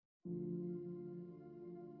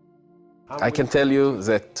I can tell you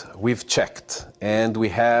that we've checked, and we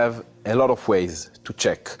have a lot of ways to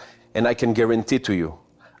check. And I can guarantee to you,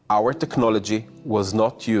 our technology was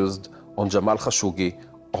not used on Jamal Khashoggi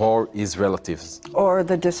or his relatives. Or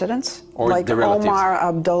the dissidents? Or like the relatives. Omar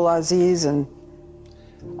Abdulaziz and...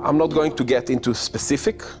 I'm not going to get into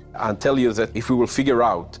specific and tell you that if we will figure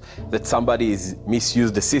out that somebody is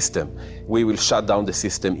misused the system, we will shut down the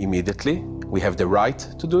system immediately. We have the right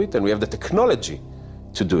to do it, and we have the technology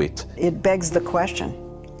to do it. It begs the question,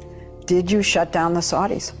 did you shut down the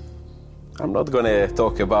Saudis? I'm not going to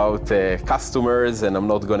talk about customers, and I'm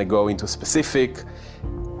not going to go into specific.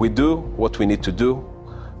 We do what we need to do.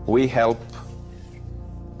 We help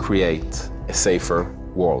create a safer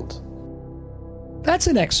world. That's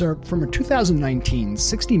an excerpt from a 2019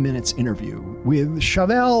 60 Minutes interview with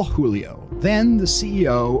Shavel Julio, then the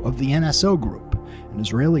CEO of the NSO Group, an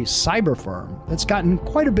Israeli cyber firm that's gotten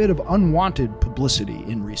quite a bit of unwanted publicity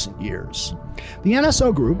in recent years. The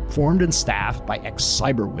NSO Group, formed and staffed by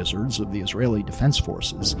ex-cyber wizards of the Israeli Defense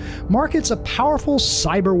Forces, markets a powerful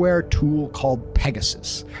cyberware tool called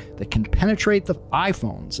Pegasus that can penetrate the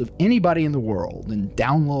iPhones of anybody in the world and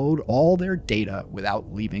download all their data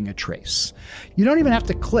without leaving a trace. You don't even have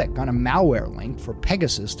to click on a malware link for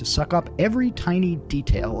Pegasus to suck up every tiny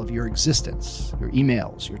detail of your existence, your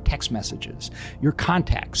emails, your text messages, your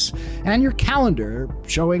contacts, and your calendar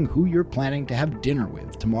showing who you're planning to have dinner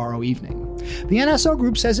with tomorrow evening. The NSO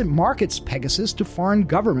Group says it markets Pegasus to foreign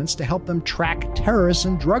governments to help them track terrorists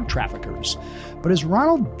and drug traffickers. But as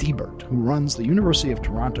Ronald Deibert, who runs the University of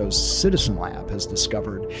Toronto's Citizen Lab, has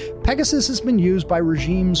discovered, Pegasus has been used by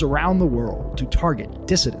regimes around the world to target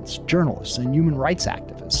dissidents, journalists, and human rights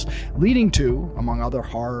activists, leading to, among other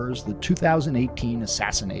horrors, the 2018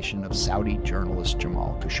 assassination of Saudi journalist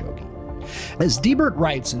Jamal Khashoggi. As Deibert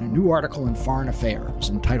writes in a new article in Foreign Affairs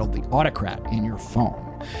entitled The Autocrat in Your Phone,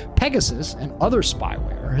 Pegasus and other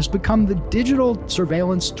spyware has become the digital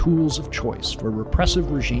surveillance tools of choice for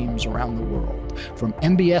repressive regimes around the world, from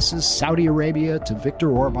MBS's Saudi Arabia to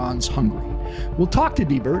Viktor Orban's Hungary. We'll talk to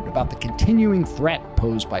Deibert about the continuing threat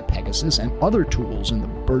posed by Pegasus and other tools in the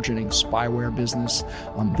burgeoning spyware business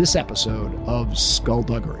on this episode of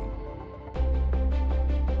Skullduggery.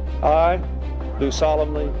 I do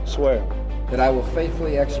solemnly swear that I will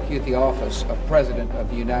faithfully execute the office of President of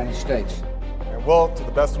the United States and will, to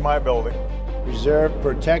the best of my ability, preserve,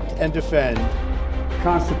 protect, and defend the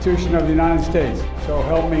Constitution of the United States. So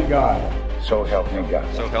help me God. So help me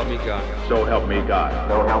God. So help me God. So help me God.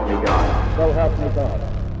 So help me God. So help me God.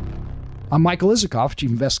 I'm Michael Isikoff, Chief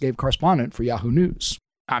Investigative Correspondent for Yahoo News.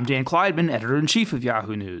 I'm Dan Kleidman, Editor-in-Chief of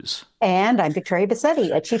Yahoo News. And I'm Victoria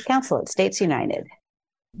Bassetti, a Chief Counsel at States United.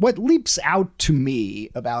 What leaps out to me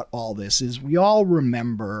about all this is we all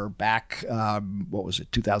remember back,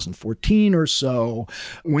 2014 or so,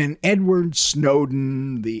 when Edward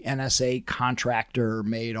Snowden, the NSA contractor,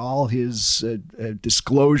 made all his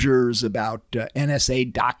disclosures about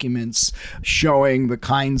NSA documents showing the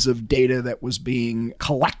kinds of data that was being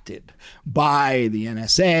collected by the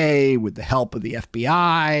NSA with the help of the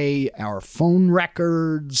FBI. Our phone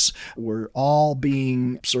records were all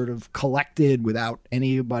being sort of collected without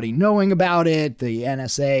anybody knowing about it. The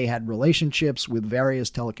NSA had relationships with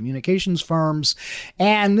various telecommunications firms,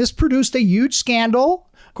 and this produced a huge scandal.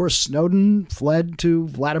 Of course, Snowden fled to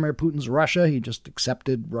Vladimir Putin's Russia. He just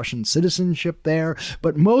accepted Russian citizenship there.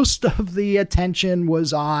 But most of the attention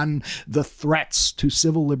was on the threats to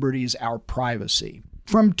civil liberties, our privacy.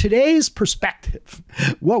 From today's perspective,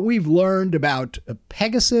 what we've learned about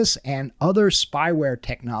Pegasus and other spyware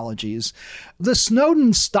technologies, the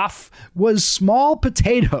Snowden stuff was small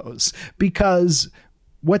potatoes, because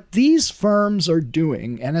what these firms are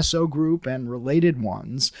doing, NSO Group and related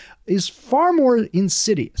ones, is far more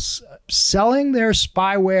insidious. Selling their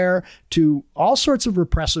spyware to all sorts of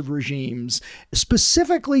repressive regimes,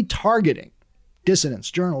 specifically targeting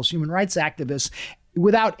dissidents, journalists, human rights activists,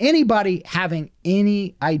 without anybody having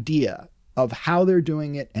any idea of how they're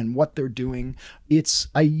doing it and what they're doing. It's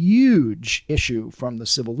a huge issue from the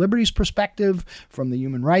civil liberties perspective, from the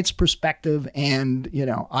human rights perspective, and,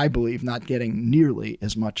 I believe not getting nearly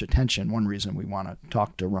as much attention. One reason we want to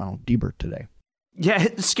talk to Ronald Deibert today. Yeah,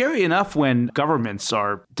 it's scary enough when governments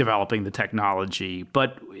are developing the technology,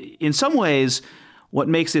 but in some ways, what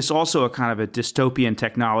makes this also a kind of a dystopian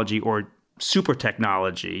technology or super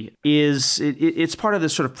technology is it's part of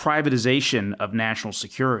this sort of privatization of national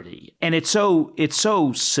security. And it's so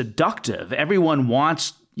seductive. Everyone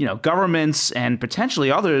wants governments and potentially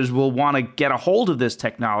others will want to get a hold of this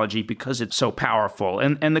technology because it's so powerful.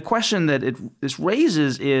 And the question that this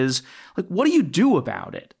raises is, like, what do you do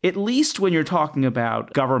about it? At least when you're talking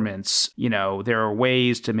about governments, there are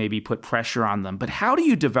ways to maybe put pressure on them. But how do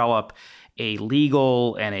you develop a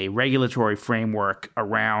legal and a regulatory framework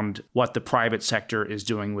around what the private sector is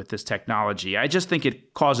doing with this technology? I just think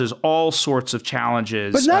it causes all sorts of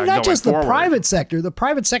challenges. But not just forward. The private sector. The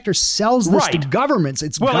private sector sells this to governments.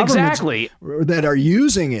 It's governments exactly. that are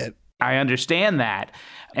using it. I understand that.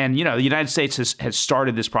 And, the United States has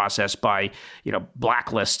started this process by,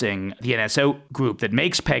 blacklisting the NSO group that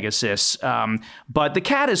makes Pegasus. But the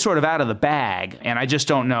cat is sort of out of the bag, and I just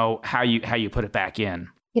don't know how you put it back in.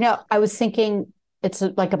 I was thinking it's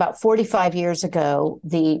like about 45 years ago,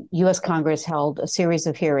 the U.S. Congress held a series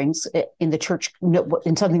of hearings in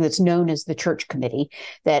something that's known as the Church Committee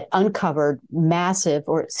that uncovered massive,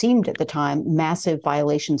 or it seemed at the time, massive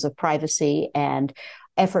violations of privacy and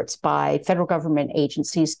efforts by federal government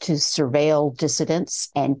agencies to surveil dissidents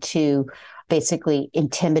and to basically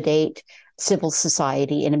intimidate civil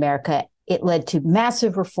society in America. It led to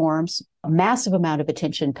massive reforms, a massive amount of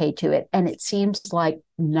attention paid to it. And it seems like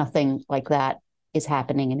nothing like that is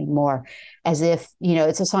happening anymore, as if,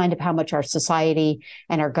 it's a sign of how much our society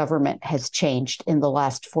and our government has changed in the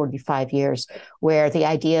last 45 years, where the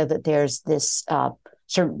idea that there's this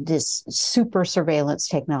this super surveillance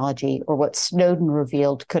technology, or what Snowden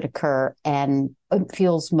revealed could occur, and it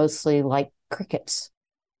feels mostly like crickets.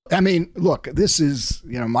 I mean, look, this is,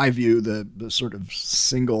 my view, the sort of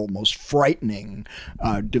single most frightening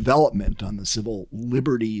development on the civil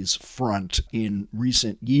liberties front in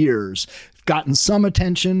recent years. Gotten some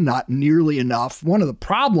attention, not nearly enough. One of the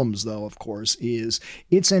problems, though, of course, is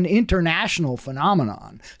it's an international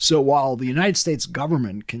phenomenon. So while the United States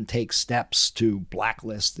government can take steps to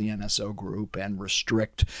blacklist the NSO group and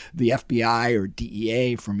restrict the FBI or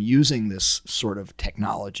DEA from using this sort of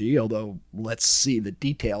technology, although let's see the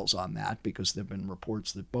details on that, because there have been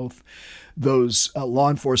reports that both those law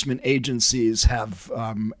enforcement agencies have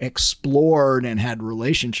explored and had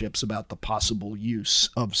relationships about the possible use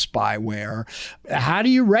of spyware. How do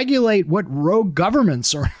you regulate what rogue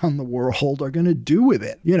governments around the world are going to do with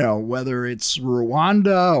it? Whether it's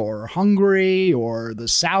Rwanda or Hungary or the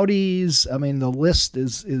Saudis. I mean, the list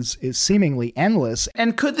is seemingly endless.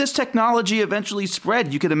 And could this technology eventually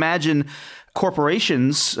spread? You could imagine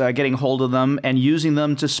corporations getting hold of them and using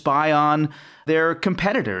them to spy on their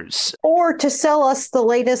competitors. Or to sell us the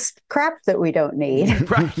latest crap that we don't need.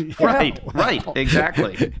 Right,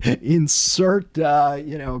 exactly. Insert,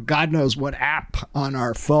 God knows what app on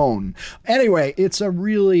our phone. Anyway, it's a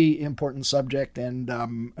really important subject, and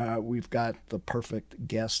we've got the perfect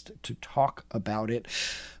guest to talk about it.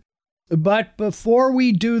 But before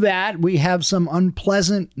we do that, we have some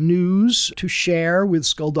unpleasant news to share with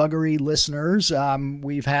Skullduggery listeners.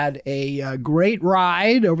 We've had a great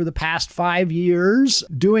ride over the past 5 years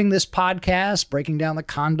doing this podcast, breaking down the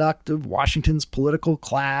conduct of Washington's political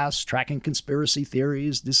class, tracking conspiracy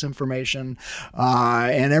theories, disinformation,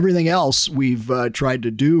 and everything else we've tried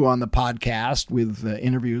to do on the podcast, with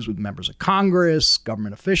interviews with members of Congress,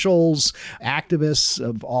 government officials, activists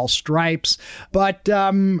of all stripes. But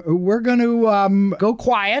we're going to go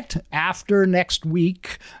quiet after next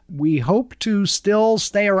week. We hope to still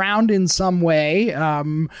stay around in some way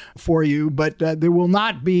for you, but there will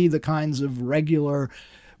not be the kinds of regular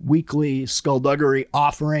weekly Skullduggery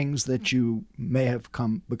offerings that you may have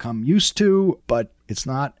become used to, but it's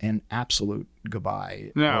not an absolute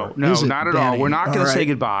goodbye. No, not at all. We're not going to say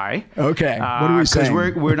goodbye. Okay. What are we saying?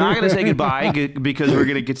 Because we're not going to say goodbye because we're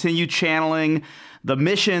going to continue channeling the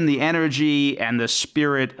mission, the energy, and the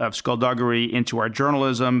spirit of Skullduggery into our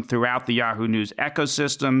journalism throughout the Yahoo News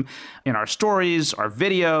ecosystem, in our stories, our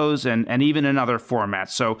videos, and even in other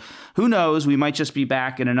formats. So who knows, we might just be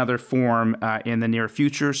back in another form in the near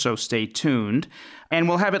future, so stay tuned. And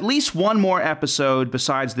we'll have at least one more episode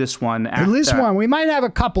besides this one. At least one. We might have a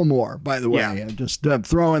couple more, by the way. Yeah. Just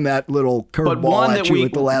throwing that little curveball at you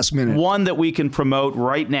at the last minute. One that we can promote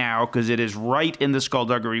right now, because it is right in the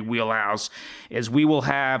Skullduggery wheelhouse, is we will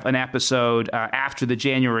have an episode after the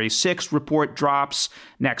January 6th report drops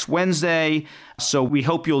next Wednesday. So we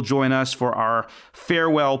hope you'll join us for our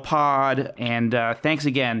farewell pod. And thanks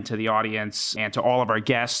again to the audience and to all of our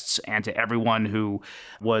guests and to everyone who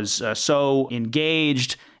was so engaged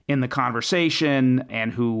in the conversation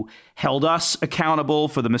and who held us accountable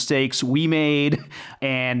for the mistakes we made.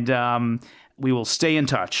 And we will stay in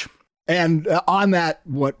touch. And on that,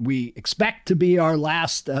 what we expect to be our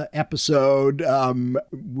last episode,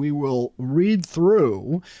 we will read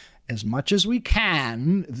through as much as we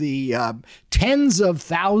can the tens of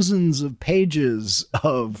thousands of pages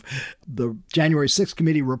of the January 6th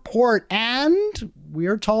committee report, and we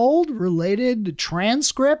are told related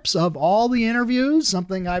transcripts of all the interviews,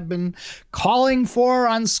 something I've been calling for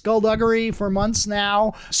on Skullduggery for months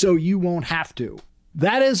now, so you won't have to.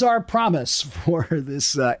 That is our promise for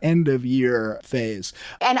this end of year phase.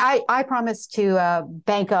 And I promise to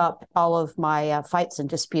bank up all of my fights and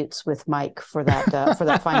disputes with Mike for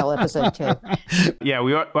that final episode too. Yeah,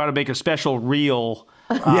 we ought to make a special reel.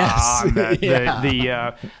 Yes, on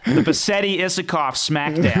the Bassetti Isikoff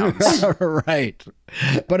smackdowns. Right.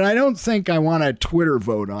 But I don't think I want a Twitter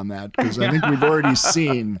vote on that, because I think we've already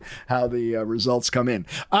seen how the results come in.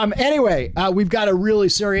 Anyway, we've got a really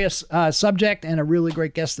serious subject and a really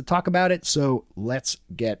great guest to talk about it. So let's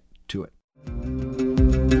get to it.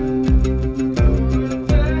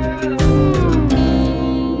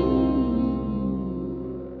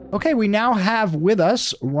 Okay, we now have with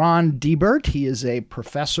us Ron Deibert. He is a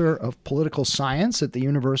professor of political science at the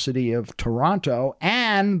University of Toronto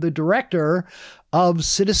and the director of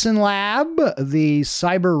Citizen Lab, the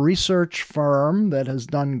cyber research firm that has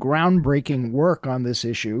done groundbreaking work on this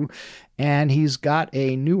issue. And he's got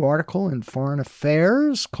a new article in Foreign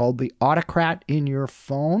Affairs called The Autocrat in Your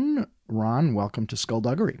Phone. Ron, welcome to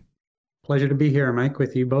Skullduggery. Pleasure to be here, Mike,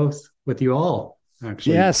 with you both, with you all,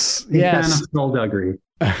 actually. Yes. Big fan of Skullduggery.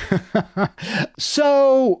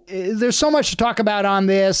 So there's so much to talk about on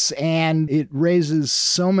this, and it raises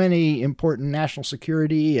so many important national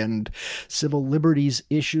security and civil liberties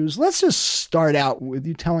issues. Let's just start out with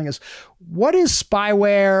you telling us, what is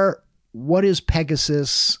spyware? What is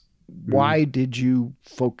Pegasus? Why did you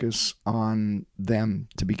focus on them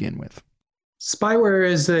to begin with? Spyware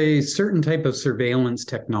is a certain type of surveillance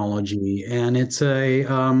technology, and it's a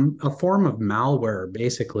form of malware,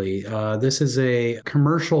 basically. This is a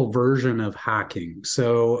commercial version of hacking.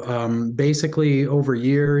 So basically, over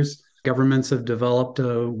years, governments have developed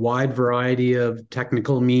a wide variety of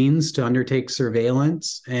technical means to undertake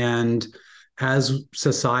surveillance. And as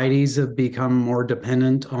societies have become more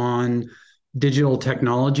dependent on digital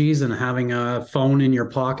technologies and having a phone in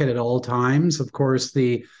your pocket at all times, of course,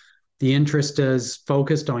 the interest is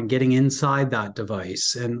focused on getting inside that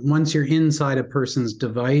device. And once you're inside a person's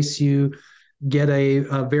device, you get a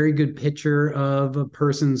very good picture of a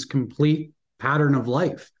person's complete pattern of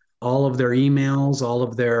life, all of their emails, all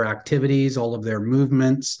of their activities, all of their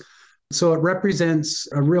movements. So it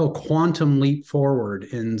represents a real quantum leap forward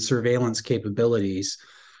in surveillance capabilities.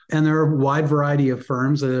 And there are a wide variety of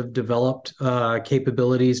firms that have developed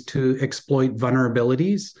capabilities to exploit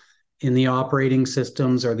vulnerabilities in the operating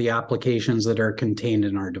systems or the applications that are contained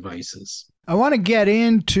in our devices. I want to get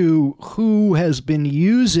into who has been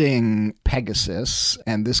using Pegasus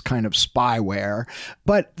and this kind of spyware,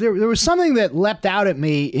 but there was something that leapt out at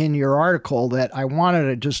me in your article that I wanted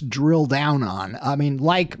to just drill down on. I mean,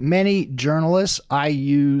 like many journalists, I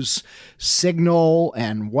use Signal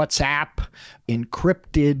and WhatsApp,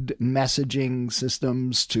 encrypted messaging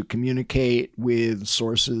systems to communicate with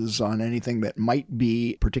sources on anything that might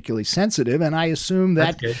be particularly sensitive. And I assume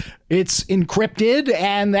that it's encrypted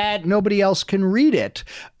and that nobody else can read it.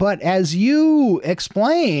 But as you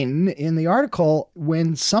explain in the article,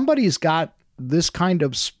 when somebody's got this kind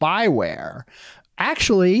of spyware,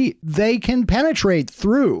 actually they can penetrate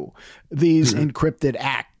through these encrypted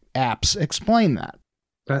apps. Explain that.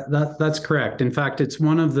 That's correct. In fact, it's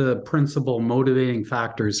one of the principal motivating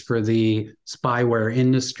factors for the spyware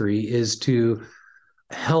industry is to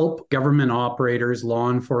help government operators, law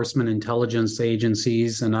enforcement, intelligence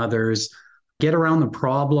agencies, and others get around the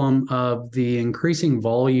problem of the increasing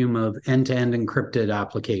volume of end-to-end encrypted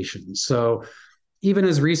applications. So even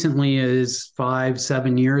as recently as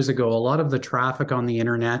 5-7 years ago, a lot of the traffic on the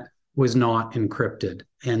internet was not encrypted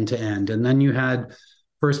end-to-end. And then you had,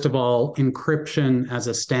 first of all, encryption as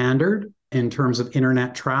a standard in terms of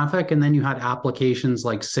internet traffic. And then you had applications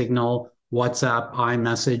like Signal, WhatsApp,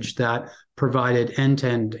 iMessage that provided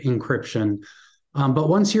end-to-end encryption. But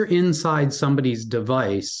once you're inside somebody's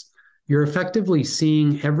device, you're effectively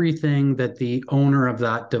seeing everything that the owner of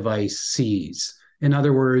that device sees. In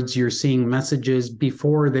other words, you're seeing messages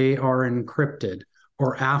before they are encrypted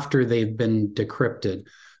or after they've been decrypted.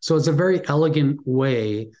 So it's a very elegant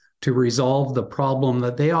way to resolve the problem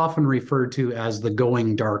that they often refer to as the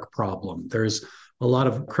going dark problem. There's a lot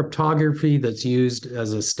of cryptography that's used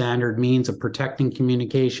as a standard means of protecting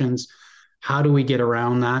communications. How do we get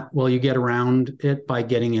around that? Well, you get around it by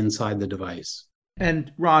getting inside the device.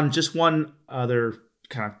 And Ron, just one other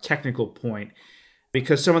kind of technical point,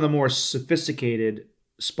 because some of the more sophisticated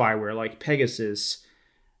spyware like Pegasus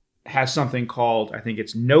has something called, I think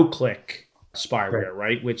it's no-click spyware,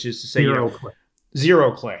 right? Which is to say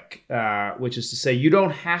zero click, which is to say you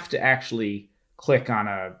don't have to actually click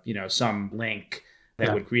on some link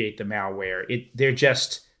that would create the malware. They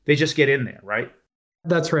just get in there, right?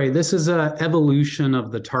 That's right. This is an evolution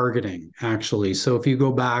of the targeting, actually. So if you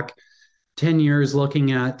go back 10 years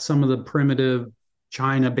looking at some of the primitive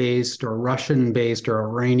China-based or Russian-based or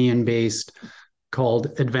Iranian-based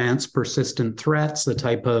called advanced persistent threats, the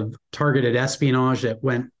type of targeted espionage that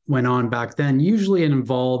went on back then, usually it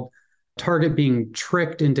involved target being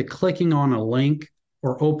tricked into clicking on a link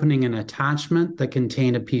or opening an attachment that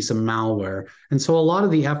contained a piece of malware. And so a lot of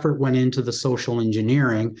the effort went into the social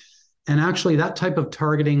engineering. And actually, that type of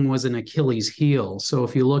targeting was an Achilles heel. So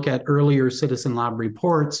if you look at earlier Citizen Lab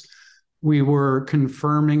reports, we were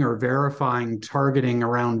confirming or verifying targeting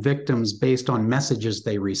around victims based on messages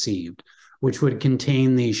they received, which would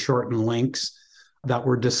contain these shortened links that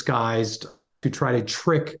were disguised to try to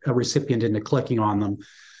trick a recipient into clicking on them.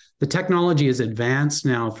 The technology is advanced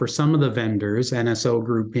now for some of the vendors, NSO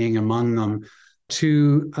Group being among them,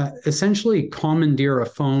 to essentially commandeer a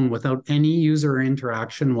phone without any user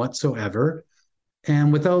interaction whatsoever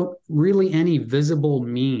and without really any visible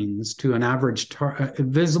means to an average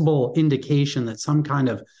visible indication that some kind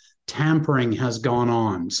of tampering has gone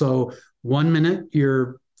on. So 1 minute,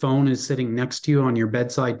 your phone is sitting next to you on your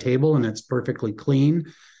bedside table and it's perfectly clean.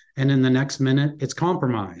 And in the next minute, it's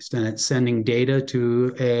compromised and it's sending data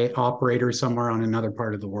to an operator somewhere on another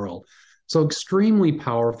part of the world. So extremely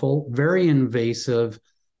powerful, very invasive,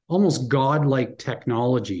 almost godlike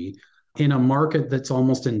technology in a market that's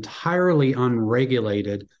almost entirely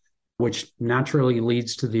unregulated, which naturally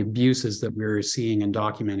leads to the abuses that we're seeing and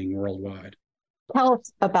documenting worldwide. Tell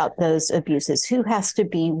us about those abuses. Who has to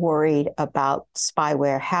be worried about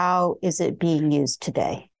spyware? How is it being used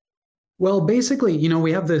today? Well, basically,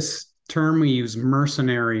 we have this term we use,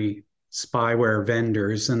 mercenary spyware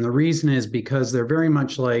vendors. And the reason is because they're very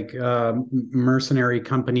much like mercenary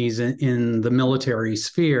companies in the military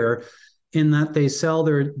sphere, in that they sell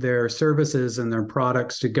their services and their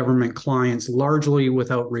products to government clients largely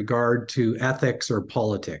without regard to ethics or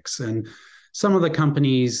politics. And some of the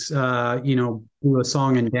companies, do a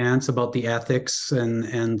song and dance about the ethics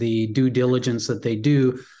and the due diligence that they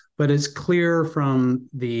do. But it's clear from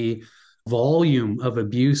the volume of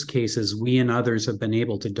abuse cases we and others have been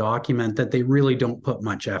able to document that they really don't put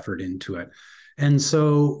much effort into it. And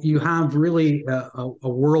so you have really a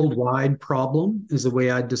worldwide problem, is the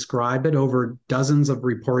way I'd describe it. Over dozens of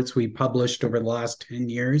reports we published over the last 10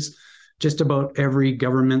 years, just about every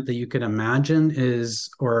government that you could imagine is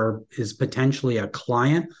potentially a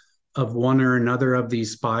client of one or another of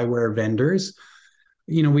these spyware vendors.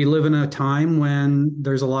 We live in a time when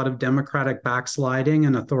there's a lot of democratic backsliding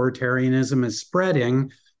and authoritarianism is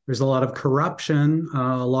spreading. There's a lot of corruption,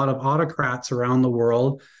 a lot of autocrats around the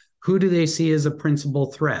world. Who do they see as a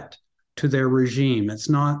principal threat to their regime? It's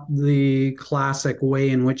not the classic way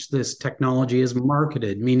in which this technology is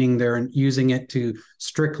marketed, meaning they're using it to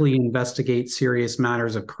strictly investigate serious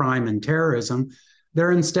matters of crime and terrorism.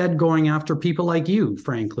 They're instead going after people like you,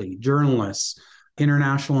 frankly, journalists,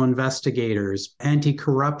 international investigators,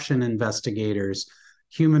 anti-corruption investigators,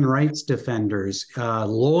 human rights defenders,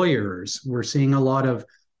 lawyers. We're seeing a lot of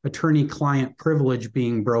attorney-client privilege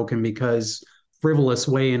being broken because frivolous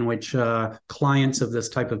way in which clients of this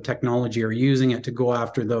type of technology are using it to go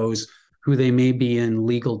after those who they may be in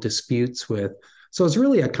legal disputes with. So it's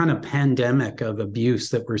really a kind of pandemic of abuse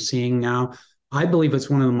that we're seeing now. I believe it's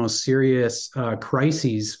one of the most serious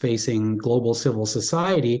crises facing global civil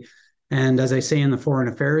society. And as I say in the Foreign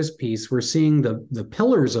Affairs piece, we're seeing the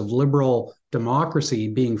pillars of liberal democracy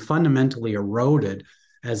being fundamentally eroded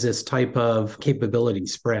as this type of capability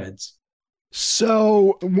spreads.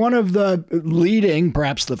 So one of the leading,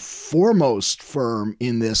 perhaps the foremost firm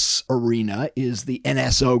in this arena is the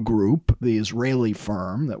NSO Group, the Israeli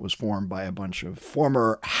firm that was formed by a bunch of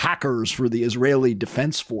former hackers for the Israeli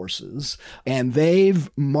Defense Forces. And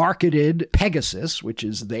they've marketed Pegasus, which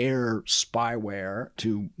is their spyware,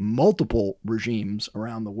 to multiple regimes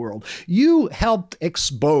around the world. You helped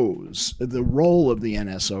expose the role of the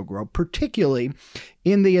NSO Group, particularly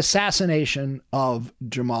in the assassination of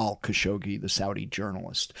Jamal Khashoggi, the Saudi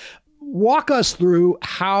journalist. Walk us through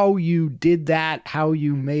how you did that, how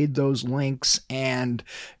you made those links. And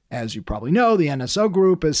as you probably know, the NSO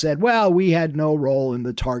Group has said, well, we had no role in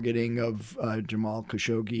the targeting of Jamal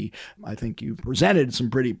Khashoggi. I think you presented some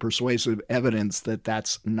pretty persuasive evidence that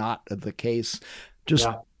that's not the case. Just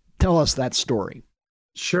tell us that story.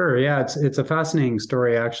 Sure. Yeah, it's a fascinating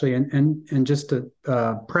story, actually. And just to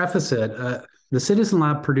preface it, The Citizen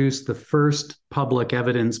Lab produced the first public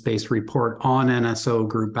evidence-based report on NSO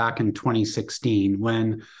Group back in 2016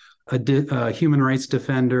 when a human rights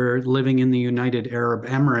defender living in the United Arab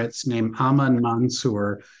Emirates named Aman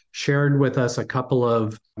Mansour shared with us a couple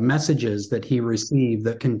of messages that he received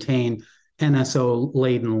that contain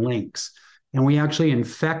NSO-laden links. And we actually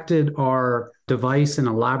infected our device in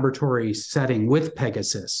a laboratory setting with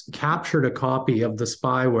Pegasus, captured a copy of the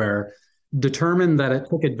spyware, determined that it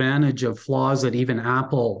took advantage of flaws that even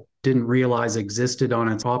Apple didn't realize existed on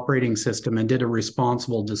its operating system, and did a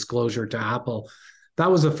responsible disclosure to Apple. That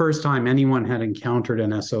was the first time anyone had encountered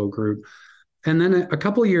NSO Group. And then a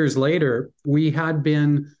couple of years later, we had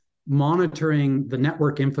been monitoring the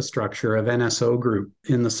network infrastructure of NSO Group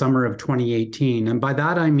in the summer of 2018. And by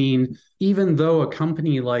that, I mean, even though a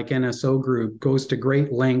company like NSO Group goes to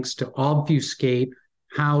great lengths to obfuscate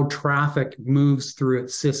how traffic moves through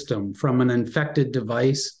its system from an infected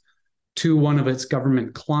device to one of its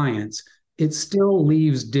government clients, it still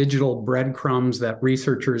leaves digital breadcrumbs that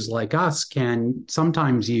researchers like us can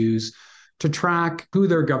sometimes use to track who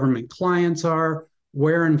their government clients are,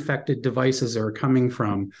 where infected devices are coming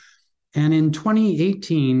from. And in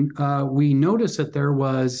 2018, we noticed that there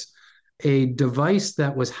was a device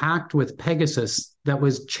that was hacked with Pegasus that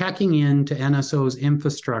was checking into NSO's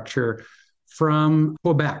infrastructure from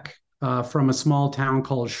Quebec, from a small town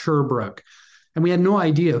called Sherbrooke. And we had no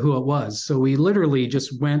idea who it was. So we literally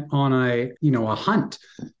just went on a hunt.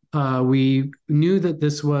 We knew that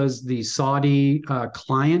this was the Saudi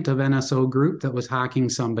client of NSO Group that was hacking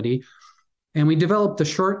somebody. And we developed a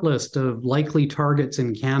short list of likely targets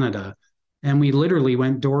in Canada. And we literally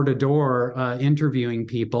went door to door interviewing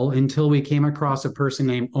people until we came across a person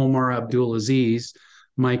named Omar Abdulaziz.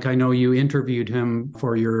 Mike, I know you interviewed him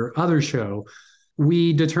for your other show.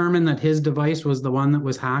 We determined that his device was the one that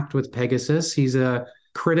was hacked with Pegasus. He's a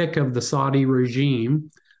critic of the Saudi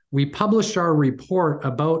regime. We published our report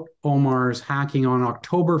about Omar's hacking on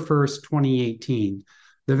October 1st, 2018.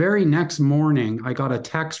 The very next morning, I got a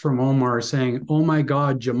text from Omar saying, "Oh my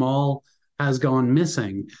God, Jamal has gone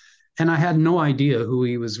missing." And I had no idea who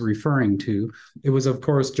he was referring to. It was, of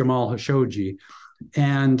course, Jamal Khashoggi.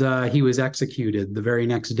 And he was executed the very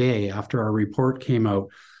next day after our report came out.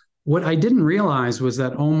 What I didn't realize was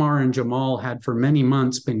that Omar and Jamal had for many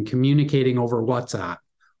months been communicating over WhatsApp,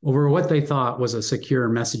 over what they thought was a secure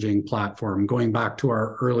messaging platform, going back to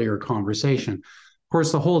our earlier conversation. Of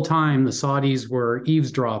course, the whole time the Saudis were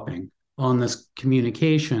eavesdropping on this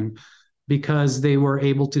communication because they were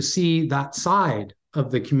able to see that side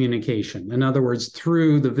of the communication. In other words,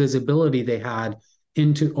 through the visibility they had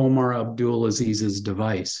into Omar Abdulaziz's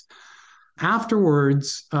device.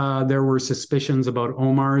 Afterwards, there were suspicions about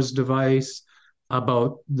Omar's device,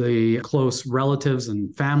 about the close relatives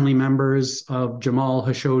and family members of Jamal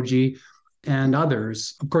Khashoggi and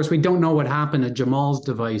others. Of course, we don't know what happened to Jamal's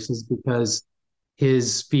devices because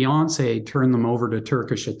his fiancée turned them over to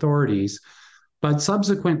Turkish authorities. But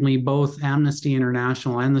subsequently, both Amnesty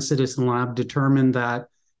International and the Citizen Lab determined that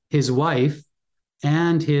his wife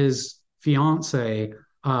and his fiancé,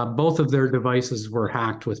 both of their devices were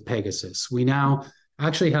hacked with Pegasus. We now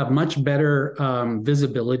actually have much better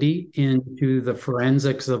visibility into the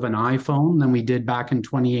forensics of an iPhone than we did back in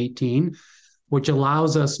 2018, which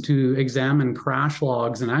allows us to examine crash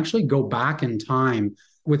logs and actually go back in time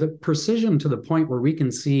with a precision to the point where we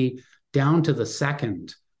can see down to the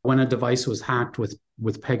second when a device was hacked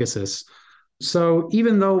with Pegasus. So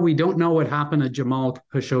even though we don't know what happened to Jamal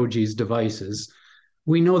Khashoggi's devices,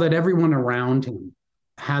 we know that everyone around him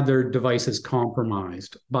had their devices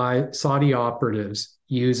compromised by Saudi operatives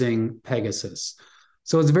using Pegasus.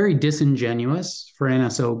 So it's very disingenuous for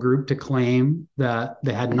NSO Group to claim that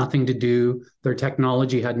they had nothing to do, their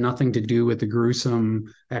technology had nothing to do with the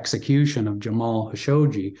gruesome execution of Jamal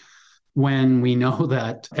Khashoggi, when we know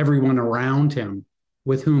that everyone around him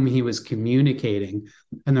with whom he was communicating,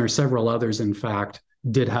 and there are several others, in fact,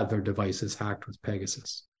 did have their devices hacked with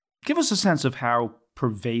Pegasus. Give us a sense of how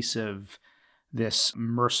pervasive this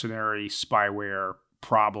mercenary spyware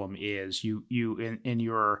problem is. You in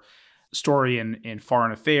your story in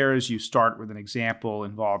Foreign Affairs, you start with an example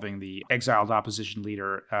involving the exiled opposition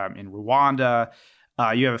leader in Rwanda.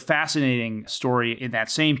 You have a fascinating story in that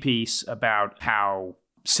same piece about how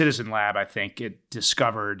Citizen Lab, I think, it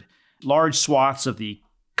discovered large swaths of the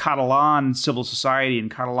Catalan civil society and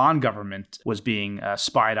Catalan government was being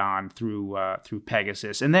spied on through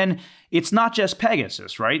Pegasus. And then it's not just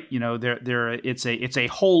Pegasus, right? You know, it's a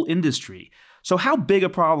whole industry. So how big a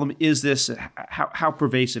problem is this? How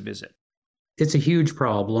pervasive is it? It's a huge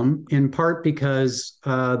problem, in part because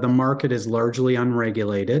the market is largely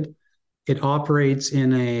unregulated. It operates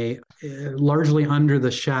in a largely under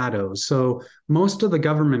the shadows. So most of the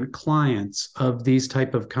government clients of these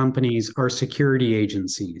type of companies are security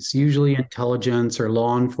agencies, usually intelligence or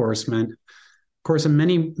law enforcement. Of course, in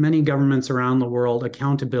many governments around the world,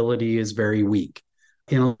 accountability is very weak.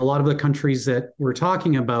 In a lot of the countries that we're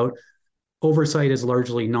talking about, oversight is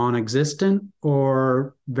largely non-existent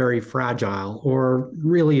or very fragile or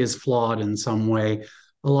really is flawed in some way.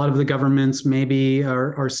 A lot of the governments maybe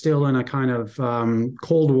are still in a kind of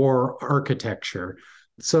Cold War architecture.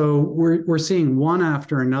 So we're seeing one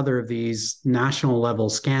after another of these national level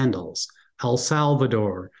scandals. El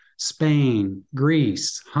Salvador, Spain,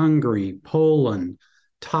 Greece, Hungary, Poland,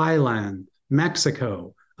 Thailand,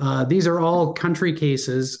 Mexico. These are all country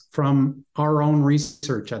cases from our own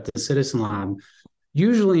research at the Citizen Lab,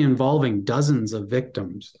 usually involving dozens of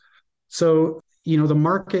victims. So, the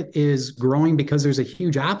market is growing because there's a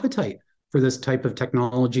huge appetite for this type of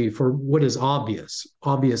technology for what is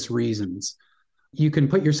obvious reasons. You can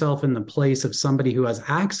put yourself in the place of somebody who has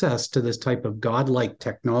access to this type of godlike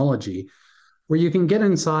technology, where you can get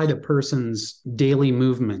inside a person's daily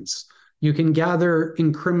movements. You can gather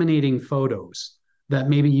incriminating photos that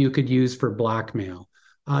maybe you could use for blackmail.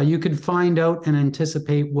 You could find out and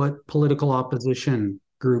anticipate what political opposition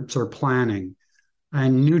groups are planning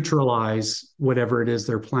and neutralize whatever it is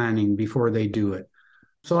they're planning before they do it.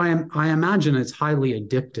 So I imagine it's highly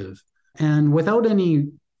addictive. And without any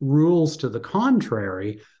rules to the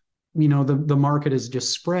contrary, the market is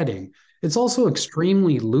just spreading. It's also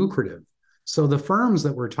extremely lucrative. So the firms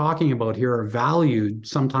that we're talking about here are valued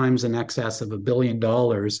sometimes in excess of $1 billion.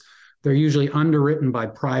 They're usually underwritten by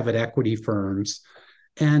private equity firms.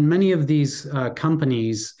 And many of these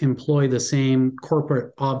companies employ the same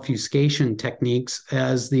corporate obfuscation techniques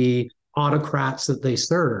as the autocrats that they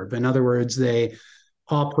serve. In other words, they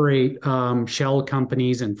operate shell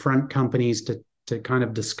companies and front companies to kind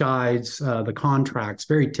of disguise the contracts,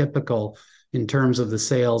 very typical in terms of the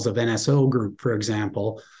sales of NSO Group, for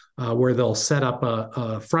example, where they'll set up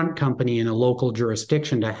a front company in a local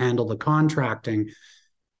jurisdiction to handle the contracting,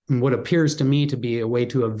 and what appears to me to be a way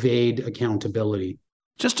to evade accountability.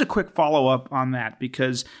 Just a quick follow-up on that,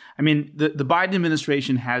 because, the Biden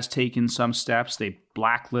administration has taken some steps. They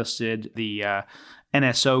blacklisted the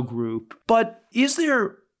NSO Group. But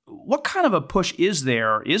what kind of a push is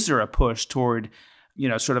there? Is there a push toward,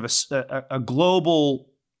 sort of a global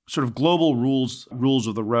rules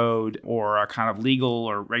of the road, or a kind of legal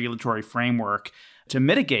or regulatory framework to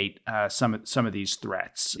mitigate some of these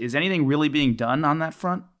threats? Is anything really being done on that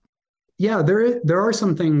front? Yeah, there are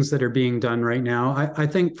some things that are being done right now. I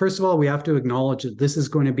think, first of all, we have to acknowledge that this is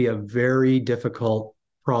going to be a very difficult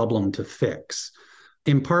problem to fix,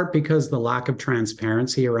 in part because the lack of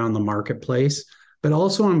transparency around the marketplace, but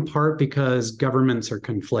also in part because governments are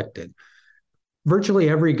conflicted. Virtually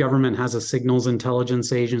every government has a signals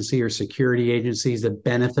intelligence agency or security agencies that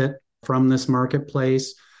benefit from this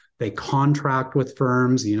marketplace. They contract with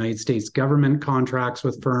firms. The United States government contracts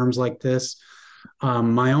with firms like this.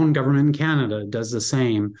 My own government in Canada does the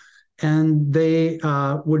same. And they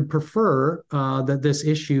would prefer that this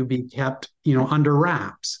issue be kept, under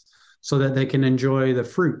wraps so that they can enjoy the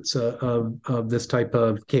fruits of this type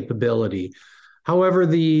of capability. However,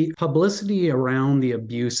 the publicity around the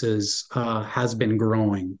abuses has been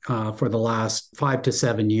growing for the last 5 to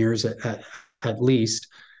 7 years at least.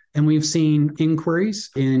 And we've seen inquiries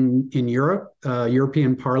in Europe.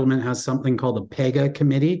 European Parliament has something called the PEGA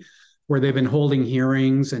committee, where they've been holding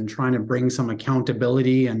hearings and trying to bring some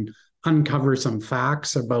accountability and uncover some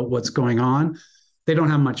facts about what's going on. They don't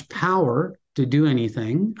have much power to do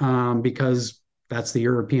anything because that's the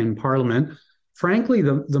European Parliament. Frankly,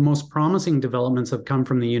 the most promising developments have come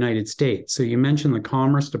from the United States. So you mentioned the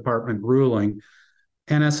Commerce Department ruling.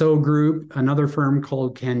 NSO Group, another firm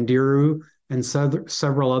called Candiru, and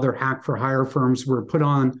several other hack-for-hire firms were put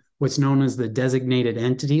on what's known as the designated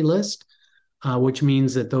entity list, which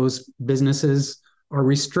means that those businesses are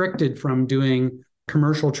restricted from doing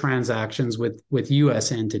commercial transactions with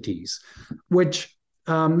U.S. entities, which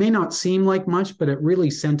may not seem like much, but it really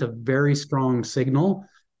sent a very strong signal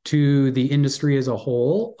to the industry as a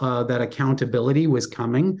whole that accountability was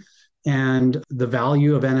coming. And the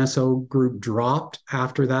value of NSO Group dropped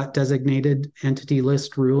after that designated entity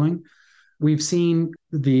list ruling. We've seen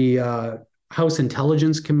the House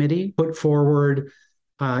Intelligence Committee put forward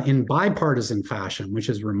in bipartisan fashion, which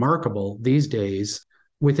is remarkable these days,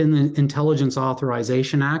 within the Intelligence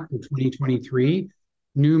Authorization Act of 2023,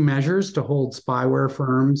 new measures to hold spyware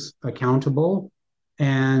firms accountable.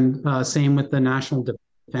 And same with the National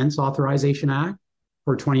Defense Authorization Act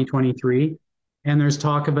for 2023. And there's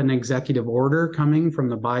talk of an executive order coming from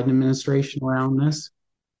the Biden administration around this.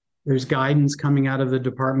 There's guidance coming out of the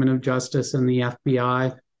Department of Justice and the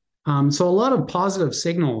FBI. So a lot of positive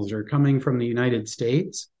signals are coming from the United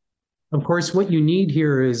States. Of course, what you need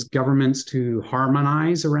here is governments to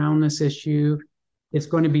harmonize around this issue. It's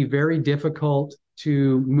going to be very difficult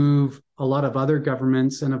to move a lot of other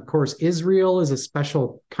governments. And of course, Israel is a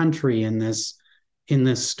special country in this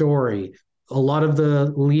story. A lot of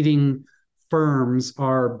the leading firms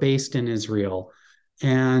are based in Israel.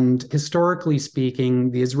 And historically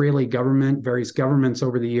speaking, the Israeli government, various governments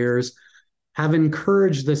over the years, have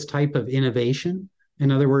encouraged this type of innovation.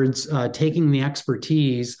 In other words, taking the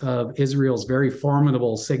expertise of Israel's very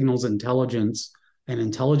formidable signals intelligence and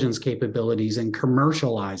intelligence capabilities and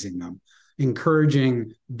commercializing them,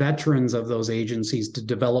 encouraging veterans of those agencies to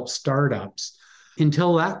develop startups.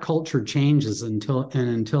 Until that culture changes,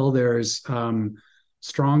 until there's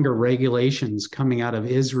stronger regulations coming out of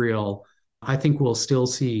Israel, I think we'll still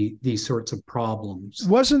see these sorts of problems.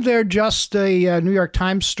 Wasn't there just a New York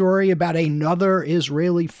Times story about another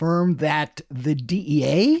Israeli firm that the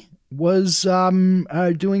DEA was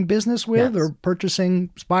doing business with or purchasing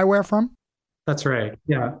spyware from? That's right.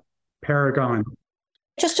 Yeah. Paragon.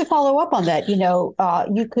 Just to follow up on that,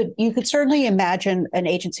 you could certainly imagine an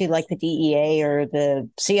agency like the DEA or the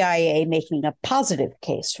CIA making a positive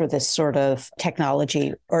case for this sort of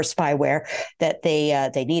technology or spyware, that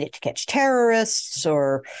they need it to catch terrorists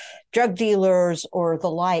or drug dealers or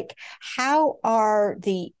the like. How are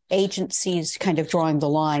the agencies kind of drawing the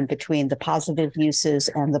line between the positive uses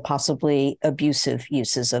and the possibly abusive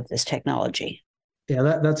uses of this technology?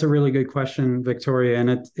 Yeah, that's a really good question, Victoria,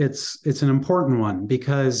 and it's an important one,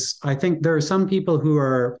 because I think there are some people who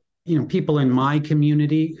are, people in my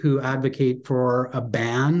community who advocate for a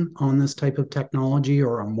ban on this type of technology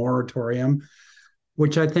or a moratorium,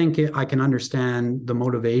 which I think I can understand the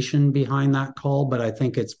motivation behind that call, but I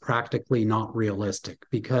think it's practically not realistic,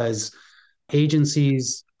 because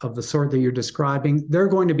agencies of the sort that you're describing, they're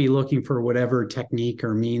going to be looking for whatever technique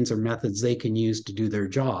or means or methods they can use to do their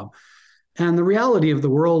job. And the reality of the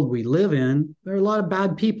world we live in, there are a lot of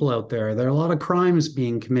bad people out there. There are a lot of crimes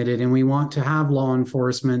being committed, and we want to have law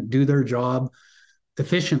enforcement do their job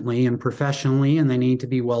efficiently and professionally, and they need to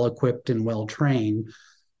be well equipped and well trained.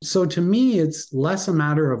 So to me, it's less a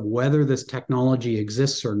matter of whether this technology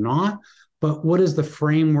exists or not, but what is the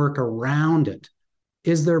framework around it?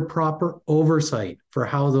 Is there proper oversight for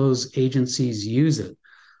how those agencies use it?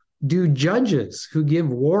 Do judges who give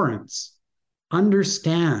warrants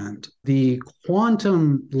understand the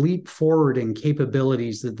quantum leap forward in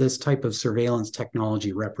capabilities that this type of surveillance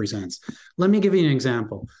technology represents? Let me give you an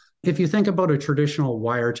example. If you think about a traditional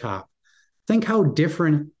wiretap, think how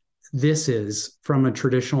different this is from a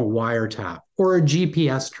traditional wiretap or a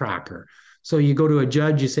GPS tracker. So you go to a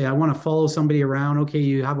judge, you say, I want to follow somebody around. Okay,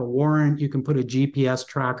 you have a warrant, you can put a GPS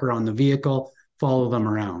tracker on the vehicle, follow them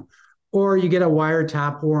around. Or you get a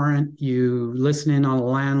wiretap warrant, you listen in on a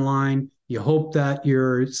landline, you hope that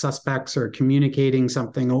your suspects are communicating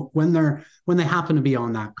something when they happen to be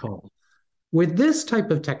on that call. With this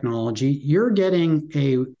type of technology, you're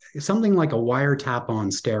getting something like a wiretap on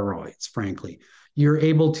steroids, frankly. You're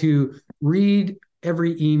able to read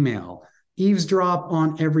every email, eavesdrop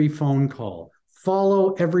on every phone call,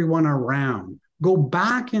 follow everyone around, go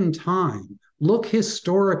back in time, look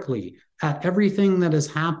historically at everything that has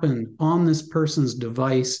happened on this person's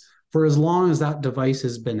device for as long as that device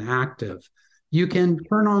has been active. You can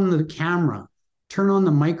turn on the camera, turn on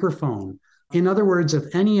the microphone. In other words,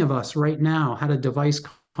 if any of us right now had a device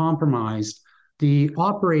compromised, the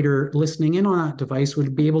operator listening in on that device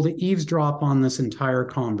would be able to eavesdrop on this entire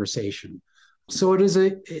conversation. So it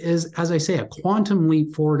is, as I say, a quantum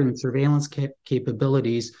leap forward in surveillance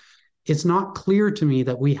capabilities. It's not clear to me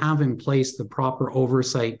that we have in place the proper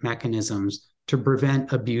oversight mechanisms to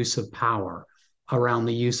prevent abuse of power around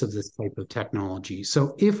the use of this type of technology.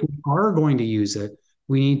 So if we are going to use it,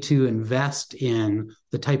 we need to invest in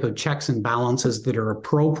the type of checks and balances that are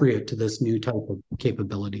appropriate to this new type of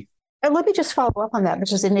capability. And let me just follow up on that,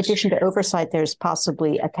 because in addition to oversight, there's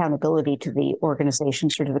possibly accountability to the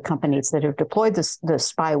organizations or to the companies that have deployed the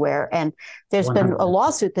spyware. And there's 100%. Been a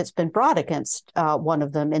lawsuit that's been brought against one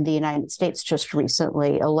of them in the United States just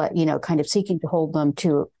recently, kind of seeking to hold them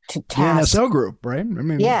to task. The NSO group, right? I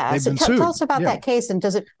mean, yeah. So tell us about that case, and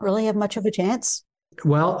does it really have much of a chance?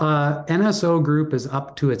 Well, NSO group is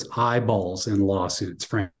up to its eyeballs in lawsuits,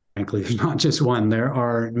 frankly. There's not just one. There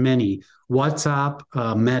are many. WhatsApp,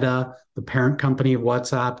 Meta, the parent company of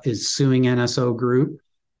WhatsApp, is suing NSO Group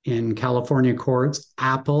in California courts.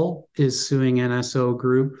 Apple is suing NSO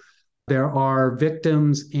Group. There are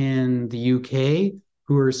victims in the UK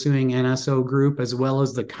who are suing NSO Group, as well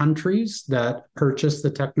as the countries that purchased the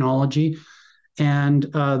technology. And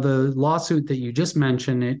the lawsuit that you just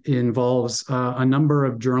mentioned, it involves a number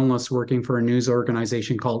of journalists working for a news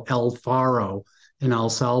organization called El Faro in El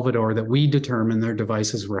Salvador that we determined their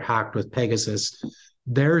devices were hacked with Pegasus.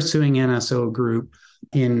 They're suing NSO Group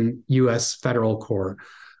in U.S. federal court.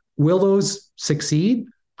 Will those succeed?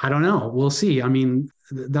 I don't know. We'll see. I mean,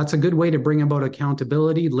 that's a good way to bring about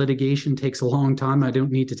accountability. Litigation takes a long time. I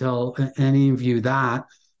don't need to tell any of you that.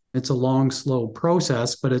 It's a long, slow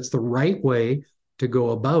process, but it's the right way to go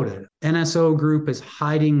about it. NSO Group is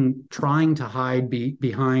trying to hide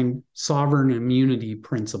behind sovereign immunity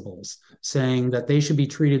principles, saying that they should be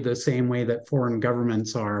treated the same way that foreign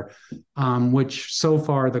governments are, which so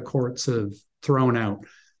far the courts have thrown out.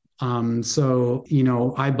 So,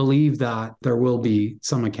 I believe that there will be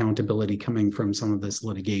some accountability coming from some of this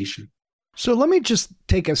litigation. So let me just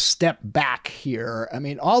take a step back here. I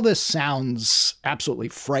mean, all this sounds absolutely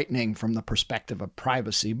frightening from the perspective of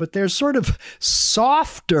privacy, but there's sort of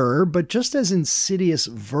softer, but just as insidious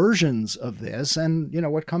versions of this. And,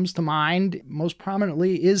 what comes to mind most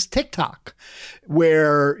prominently is TikTok,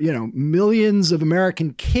 where, millions of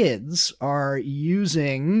American kids are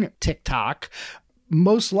using TikTok,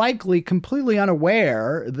 most likely completely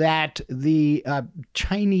unaware that the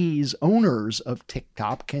Chinese owners of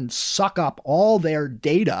TikTok can suck up all their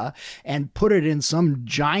data and put it in some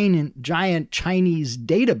giant Chinese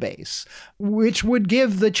database, which would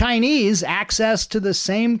give the Chinese access to the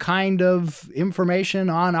same kind of information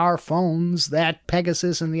on our phones that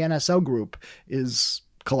Pegasus and the NSO Group is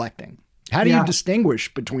collecting. How do you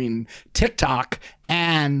distinguish between TikTok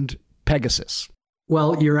and Pegasus?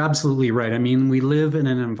 Well, you're absolutely right. I mean, we live in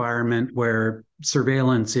an environment where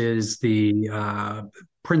surveillance is the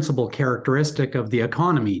principal characteristic of the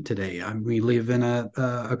economy today. We live in an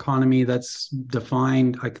economy that's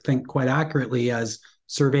defined, I think, quite accurately as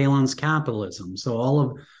surveillance capitalism. So all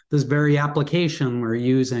of this very application we're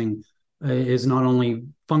using is not only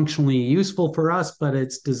functionally useful for us, but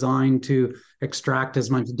it's designed to extract as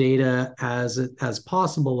much data as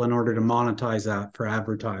possible in order to monetize that for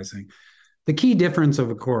advertising. The key difference,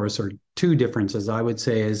 of course, or two differences, I would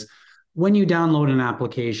say, is when you download an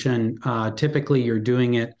application, typically you're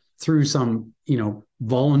doing it through some,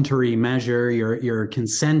 voluntary measure. You're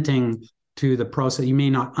consenting to the process. You may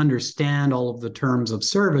not understand all of the terms of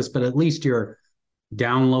service, but at least you're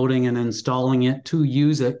downloading and installing it to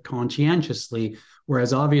use it conscientiously.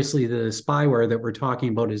 Whereas obviously the spyware that we're talking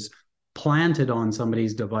about is planted on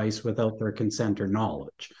somebody's device without their consent or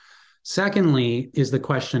knowledge. Secondly, is the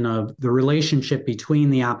question of the relationship between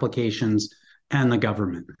the applications and the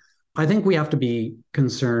government. I think we have to be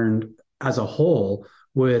concerned as a whole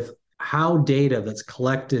with how data that's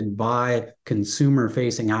collected by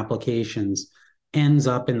consumer-facing applications ends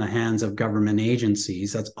up in the hands of government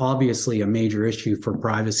agencies. That's obviously a major issue for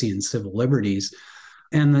privacy and civil liberties.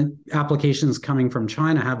 And the applications coming from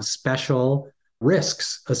China have special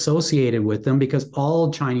risks associated with them because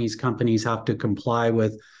all Chinese companies have to comply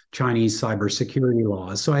with Chinese cybersecurity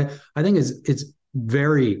laws. So I think it's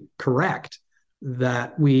very correct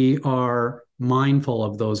that we are mindful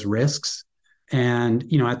of those risks. And,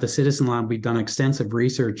 at the Citizen Lab, we've done extensive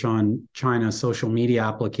research on China's social media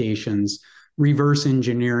applications, reverse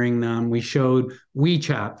engineering them. We showed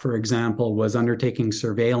WeChat, for example, was undertaking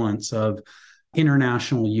surveillance of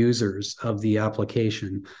international users of the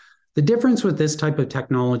application. The difference with this type of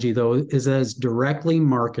technology, though, is that it's directly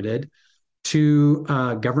marketed to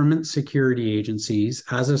government security agencies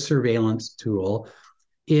as a surveillance tool.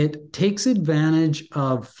 It takes advantage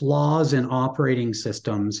of flaws in operating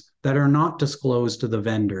systems that are not disclosed to the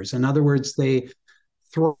vendors. In other words, they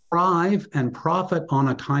thrive and profit on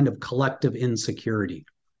a kind of collective insecurity.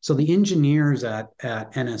 So the engineers at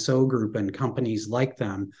NSO Group and companies like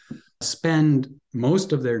them spend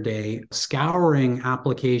most of their day scouring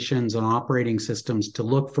applications and operating systems to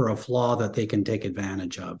look for a flaw that they can take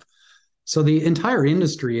advantage of. So the entire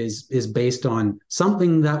industry is based on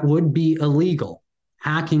something that would be illegal,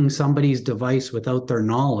 hacking somebody's device without their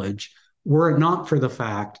knowledge, were it not for the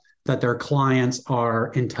fact that their clients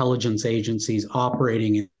are intelligence agencies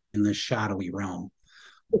operating in this shadowy realm.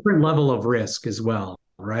 Different level of risk as well,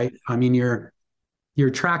 right? I mean, you're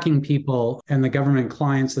tracking people, and the government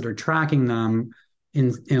clients that are tracking them,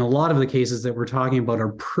 in a lot of the cases that we're talking about,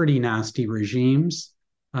 are pretty nasty regimes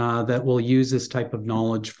that will use this type of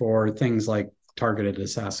knowledge for things like targeted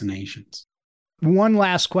assassinations. One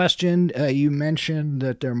last question. You mentioned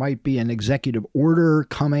that there might be an executive order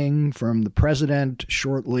coming from the president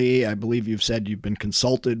shortly. I believe you've said you've been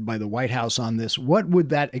consulted by the White House on this. What would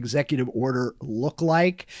that executive order look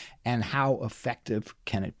like, and how effective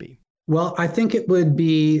can it be? Well, I think it would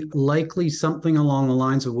be likely something along the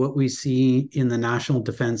lines of what we see in the National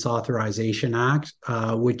Defense Authorization Act,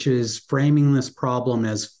 which is framing this problem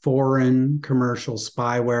as foreign commercial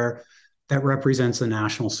spyware that represents a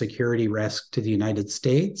national security risk to the United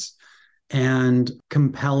States, and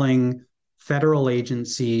compelling federal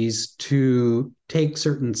agencies to take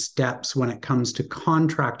certain steps when it comes to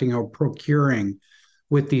contracting or procuring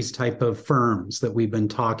with these type of firms that we've been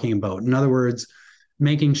talking about. In other words,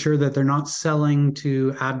 making sure that they're not selling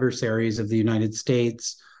to adversaries of the United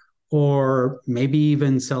States, or maybe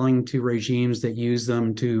even selling to regimes that use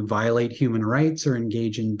them to violate human rights or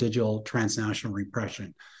engage in digital transnational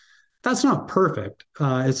repression. That's not perfect.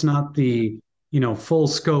 It's not the full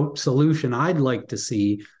scope solution I'd like to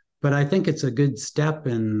see, but I think it's a good step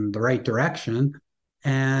in the right direction.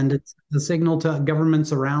 And it's the signal to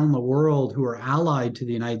governments around the world who are allied to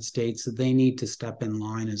the United States that they need to step in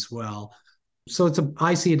line as well. So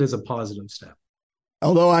I see it as a positive step.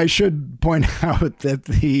 Although I should point out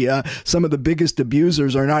that some of the biggest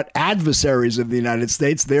abusers are not adversaries of the United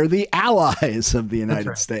States. They're the allies of the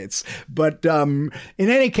United States. But in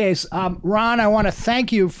any case, Ron, I want to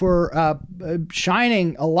thank you for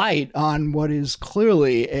shining a light on what is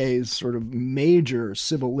clearly a sort of major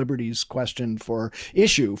civil liberties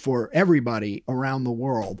issue for everybody around the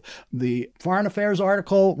world. The Foreign Affairs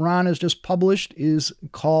article Ron has just published is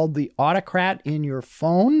called The Autocrat in Your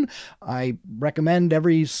Phone. I recommend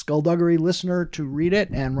every Skullduggery listener to read it.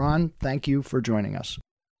 And Ron, thank you for joining us.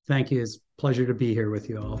 Thank you. It's a pleasure to be here with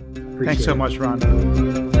you all. Thanks so much, Ron.